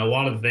 And a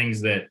lot of the things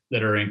that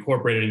are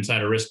incorporated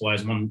inside of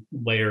Riskalyze one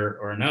layer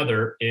or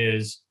another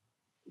is,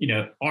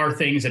 are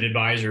things that a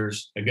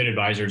good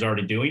advisor is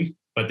already doing,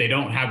 but they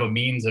don't have a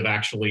means of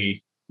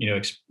actually,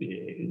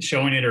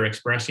 showing it or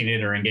expressing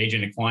it or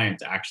engaging a client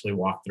to actually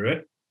walk through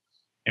it.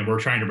 And we're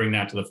trying to bring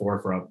that to the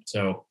forefront.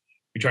 So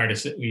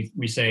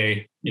we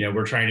say,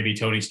 we're trying to be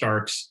Tony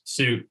Stark's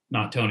suit,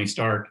 not Tony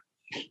Stark.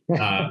 So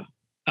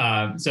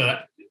I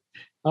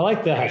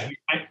like that.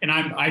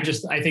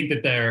 I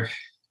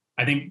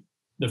think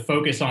the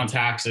focus on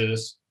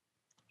taxes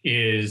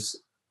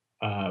is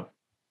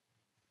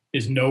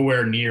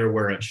nowhere near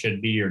where it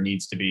should be or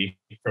needs to be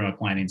from a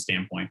planning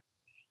standpoint.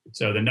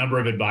 So the number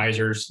of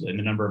advisors and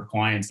the number of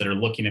clients that are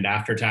looking at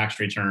after tax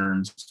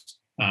returns,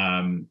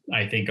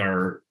 I think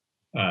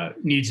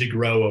needs to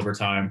grow over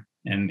time,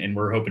 and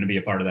we're hoping to be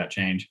a part of that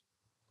change.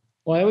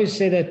 Well, I always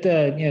say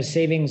that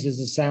savings is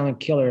the silent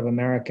killer of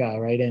America,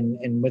 right?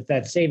 And with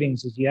that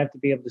savings is you have to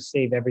be able to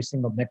save every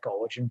single nickel,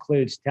 which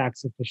includes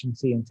tax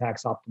efficiency and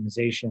tax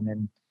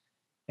optimization.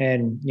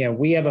 And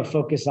we have a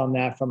focus on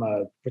that from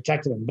a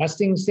protective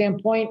investing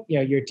standpoint.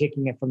 You're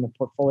taking it from the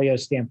portfolio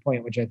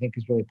standpoint, which I think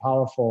is really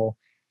powerful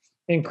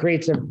and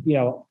creates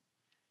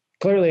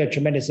clearly a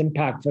tremendous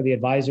impact for the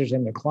advisors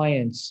and their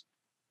clients.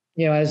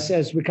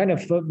 As we kind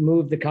of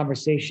move the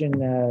conversation,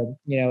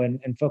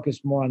 and focus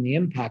more on the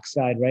impact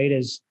side, right?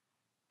 Is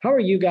how are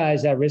you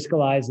guys at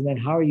Riskalyze, and then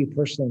how are you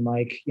personally,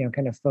 Mike?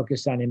 Kind of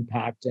focused on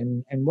impact,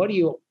 and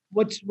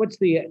what's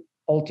the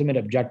ultimate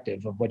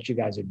objective of what you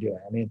guys are doing?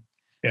 I mean,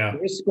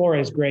 risk score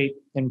is great,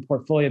 and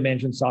portfolio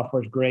management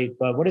software is great,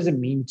 but what does it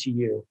mean to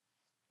you?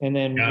 And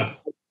then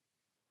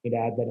you'd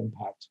add that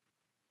impact.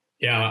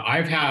 Yeah,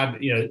 I've had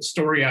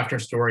story after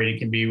story. It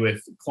can be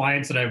with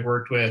clients that I've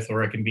worked with,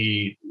 or it can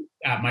be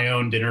at my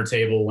own dinner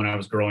table when I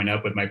was growing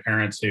up with my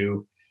parents,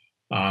 who,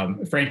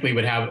 frankly,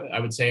 have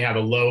a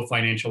low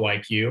financial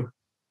IQ,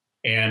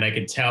 and I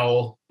could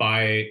tell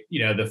by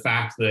the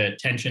fact that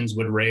tensions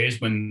would raise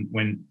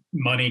when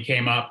money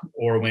came up,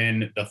 or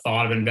when the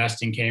thought of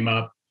investing came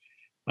up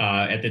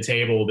at the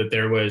table, that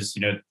there was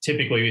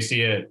typically we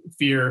see a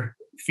fear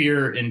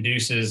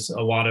induces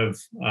a lot of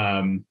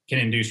can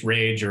induce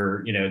rage,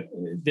 or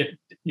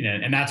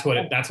and that's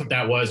what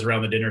that was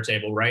around the dinner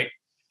table, right?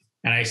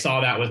 And I saw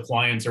that with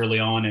clients early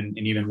on and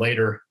even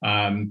later,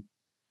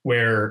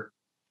 where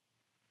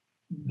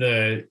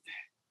the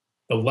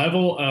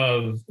level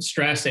of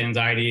stress,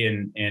 anxiety,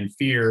 and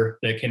fear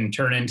that can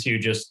turn into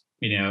just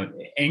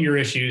anger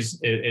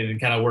issues in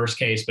kind of worst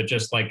case, but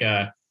just like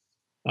a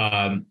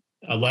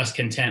less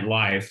content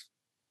life.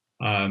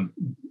 I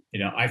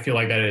feel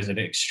like that is an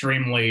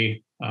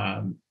extremely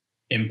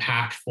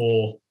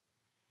impactful,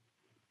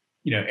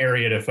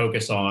 area to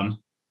focus on,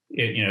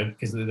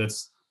 because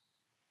that's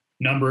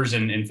numbers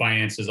and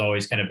finance has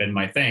always kind of been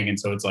my thing. And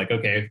so it's like,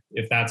 okay,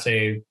 if that's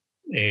a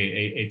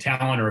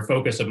talent or a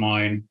focus of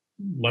mine,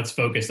 let's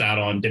focus that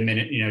on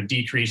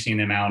decreasing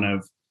the amount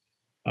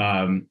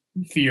of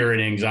fear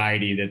and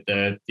anxiety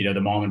that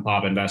the mom and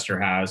pop investor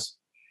has.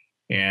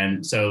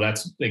 And so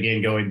that's,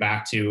 again, going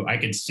back to, I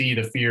could see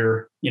the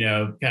fear,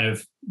 kind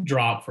of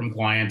drop from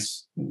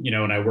clients,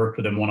 when I worked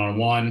with them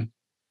one-on-one,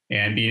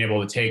 and being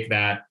able to take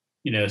that,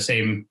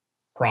 same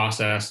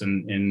process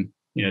and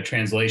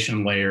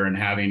translation layer, and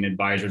having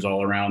advisors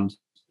all around,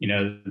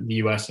 the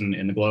US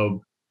and the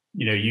globe,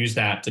 use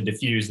that to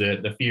diffuse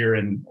the fear,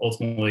 and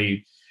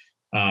ultimately,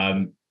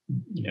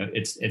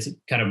 it's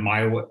kind of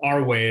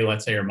our way,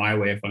 let's say, or my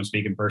way, if I'm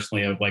speaking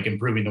personally, of like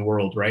improving the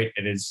world, right?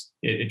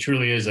 It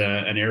truly is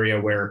an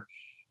area where,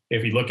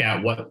 if you look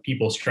at what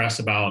people stress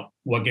about,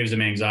 what gives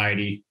them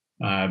anxiety,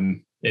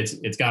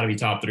 it's got to be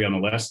top 3 on the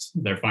list,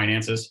 their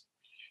finances.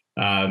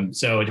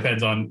 So it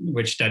depends on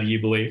which study you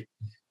believe.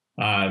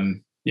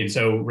 And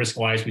so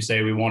Riskwise, we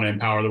say we want to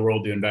empower the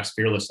world to invest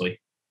fearlessly,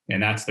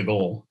 and that's the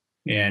goal.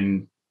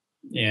 And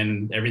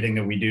everything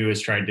that we do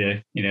is tried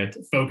to,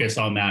 to focus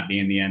on that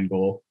being the end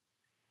goal.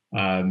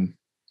 And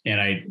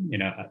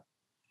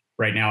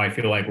right now I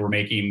feel like we're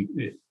making,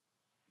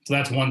 so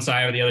that's one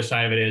side of it. The other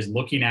side of it is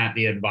looking at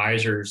the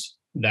advisors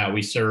that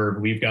we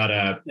serve. We've got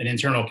an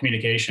internal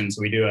communication.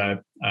 So we do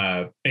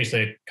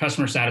basically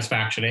customer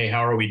satisfaction. Hey,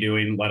 how are we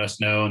doing? Let us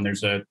know. And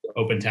there's a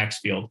open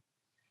text field.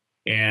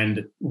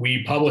 And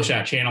we publish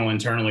that channel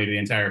internally to the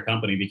entire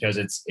company, because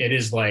it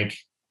is like,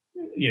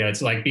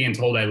 it's like being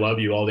told I love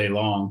you all day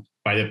long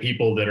by the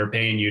people that are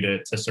paying you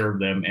to serve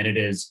them. And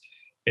it's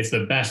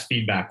the best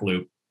feedback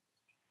loop.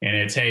 And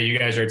it's, hey, you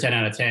guys are a 10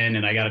 out of 10,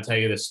 and I got to tell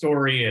you this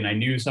story. And I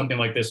knew something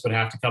like this would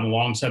have to come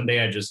along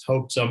someday. I just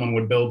hoped someone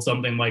would build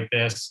something like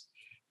this.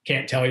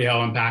 Can't tell you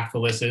how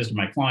impactful this is to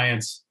my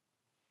clients.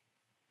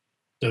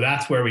 So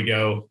that's where we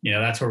go.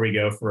 That's where we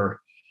go for,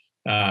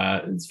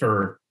 I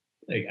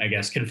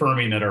guess,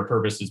 confirming that our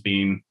purpose is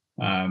being,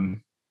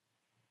 that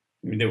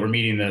we're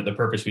meeting the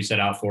purpose we set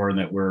out for, and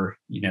that we're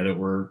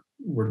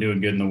doing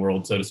good in the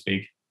world, so to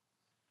speak.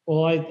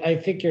 Well, I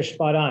think you're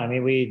spot on. I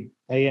mean,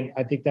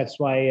 I think that's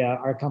why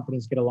our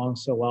companies get along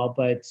so well.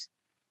 But,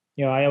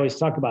 I always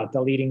talk about the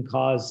leading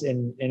cause,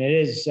 and it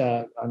is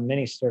on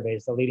many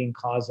surveys, the leading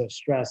cause of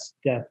stress,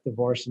 death,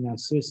 divorce, and now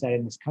suicide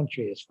in this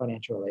country is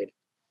financial related.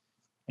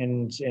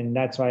 And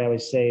that's why I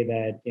always say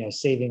that,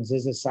 savings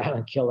is a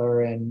silent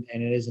killer, and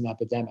it is an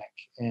epidemic.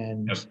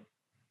 And,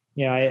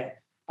 yep.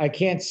 I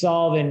can't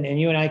solve, and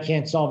you and I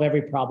can't solve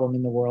every problem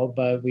in the world,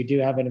 but we do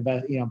have an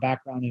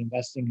background in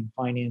investing in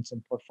finance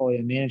and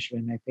portfolio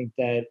management. And I think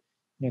that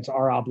it's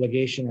our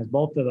obligation as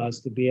both of us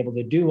to be able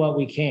to do what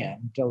we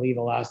can to leave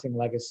a lasting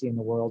legacy in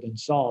the world and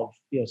solve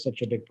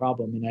such a big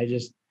problem. And I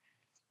just,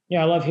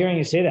 I love hearing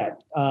you say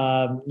that.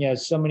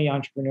 So many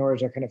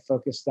entrepreneurs are kind of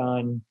focused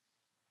on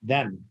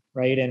them,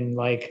 right? And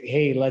like,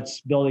 hey, let's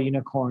build a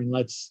unicorn.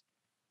 Let's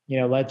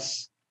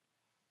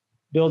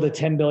build a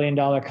 $10 billion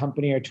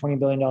company or $20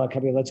 billion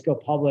company. Let's go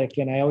public.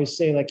 And I always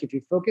say, like, if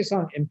you focus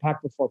on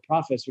impact before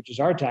profits, which is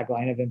our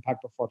tagline of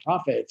impact before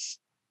profits,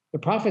 the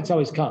profits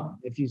always come.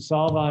 If you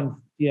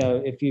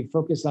if you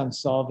focus on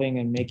solving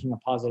and making a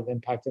positive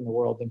impact in the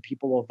world, then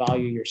people will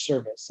value your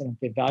service. And if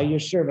they value your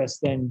service,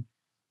 then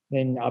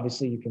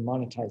obviously you can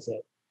monetize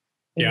it.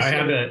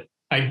 And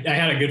I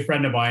had a good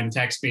friend of mine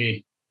text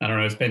me, I don't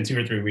know, it's been 2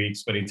 or 3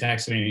 weeks, but he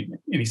texted me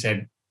and he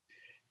said,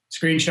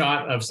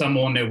 screenshot of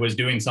someone that was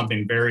doing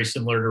something very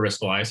similar to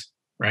Riskwise,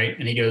 right?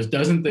 And he goes,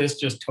 doesn't this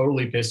just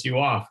totally piss you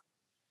off? !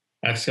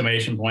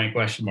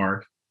 Question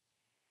mark.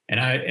 And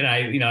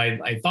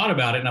I thought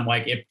about it, and I'm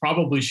like, it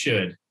probably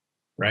should,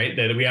 right?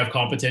 That we have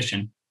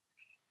competition.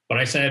 But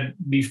I said,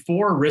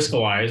 before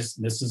Riskwise,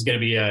 this is going to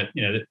be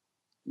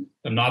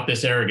I'm not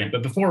this arrogant,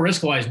 but before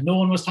Riskwise, no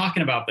one was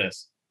talking about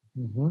this.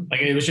 Mm-hmm. Like,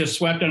 it was just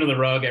swept under the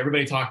rug.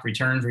 Everybody talked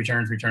returns.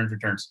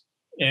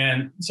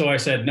 And so I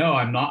said, no,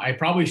 I'm not. I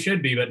probably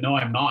should be, but no,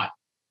 I'm not.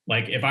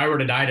 Like, if I were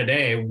to die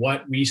today,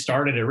 what we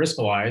started at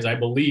Riskwise, I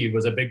believe,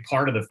 was a big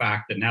part of the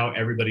fact that now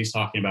everybody's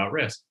talking about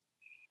risk.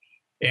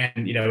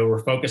 And,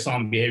 we're focused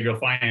on behavioral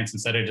finance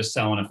instead of just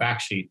selling a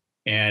fact sheet.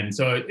 And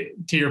so,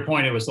 to your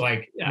point, it was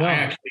like, I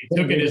actually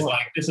took it as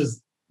like, this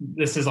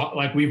is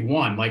like, we've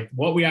won. Like,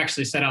 what we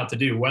actually set out to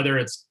do, whether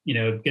it's,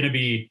 going to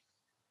be,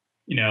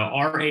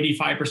 our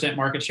 85%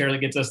 market share that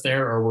gets us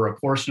there, or we're a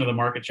portion of the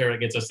market share that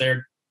gets us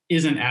there,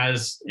 isn't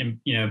as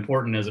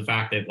important as the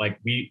fact that, like,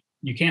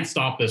 you can't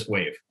stop this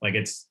wave. Like,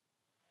 it's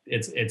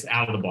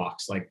out of the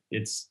box. Like,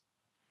 it's,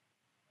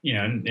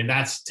 and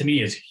that's, to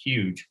me, is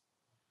huge.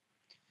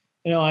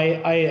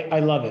 I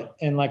love it.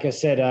 And like I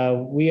said,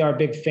 we are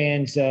big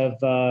fans of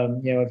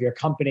your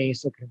company.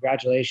 So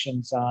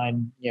congratulations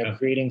on,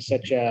 creating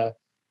such a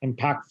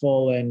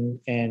impactful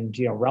and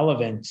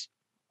relevant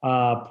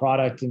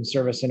product and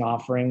service and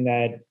offering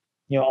that,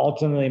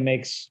 ultimately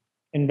makes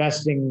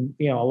investing,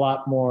 a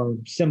lot more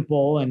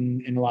simple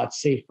and a lot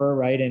safer,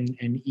 right?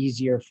 And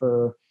easier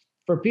for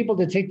people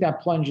to take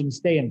that plunge and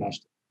stay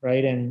invested,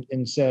 right?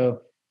 And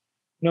so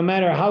no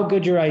matter how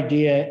good your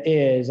idea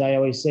is, I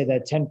always say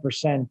that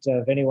 10%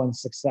 of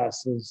anyone's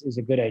success is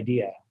a good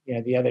idea.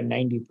 The other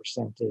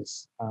 90%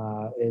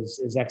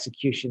 is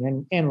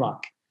execution and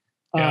luck.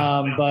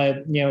 Yeah.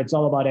 But it's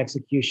all about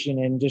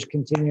execution and just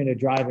continuing to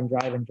drive. And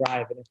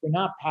if you're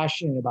not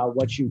passionate about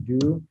what you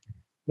do,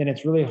 then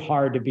it's really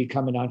hard to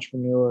become an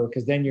entrepreneur,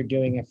 because then you're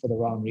doing it for the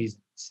wrong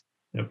reasons.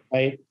 Yep.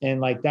 Right.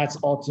 And like, that's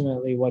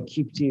ultimately what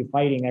keeps you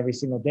fighting every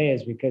single day,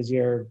 is because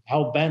you're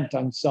hell bent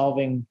on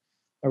solving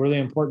a really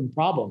important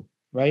problem,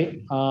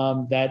 right?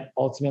 That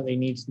ultimately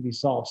needs to be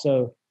solved.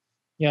 So,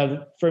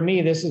 for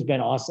me, this has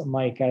been awesome,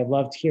 Mike. I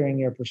loved hearing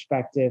your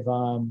perspective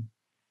on,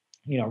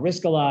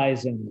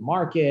 Riskalyze and the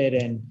market,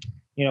 and,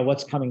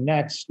 what's coming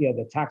next.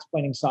 The tax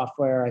planning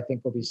software, I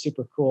think, will be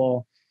super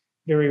cool,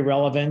 very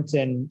relevant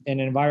in an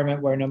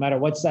environment where no matter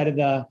what side of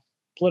the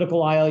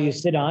political aisle you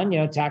sit on,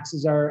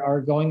 taxes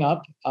are going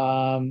up.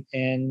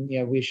 And,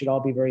 we should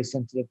all be very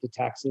sensitive to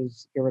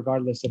taxes,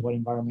 regardless of what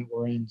environment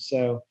we're in.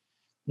 So,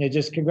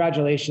 just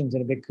congratulations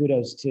and a big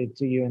kudos to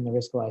you and the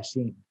Riskalyze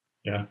team.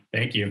 Yeah,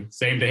 thank you.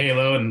 Same to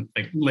Halo. And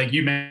like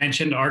you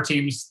mentioned, our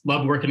teams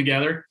love working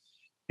together,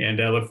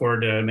 and I look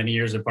forward to many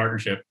years of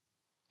partnership.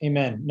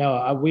 Amen.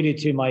 No, we do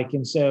too, Mike.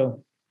 And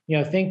so,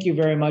 thank you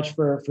very much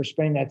for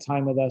spending that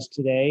time with us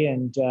today.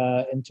 And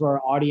to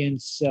our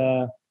audience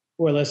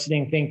who are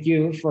listening, thank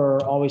you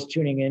for always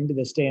tuning in to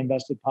the Stay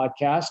Invested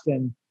podcast.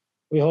 And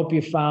we hope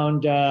you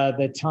found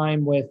the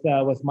time with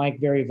Mike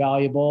very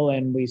valuable.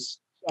 And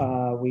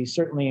we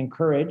certainly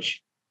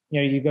encourage,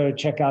 you go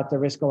check out the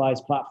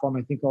Riskalyze platform.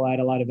 I think it'll add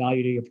a lot of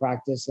value to your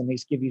practice, and at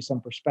least give you some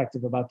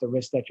perspective about the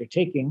risk that you're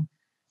taking.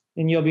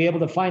 And you'll be able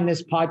to find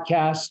this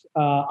podcast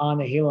on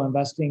the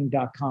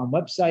haloinvesting.com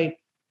website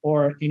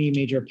or any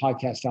major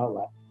podcast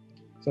outlet.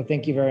 So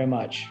thank you very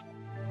much.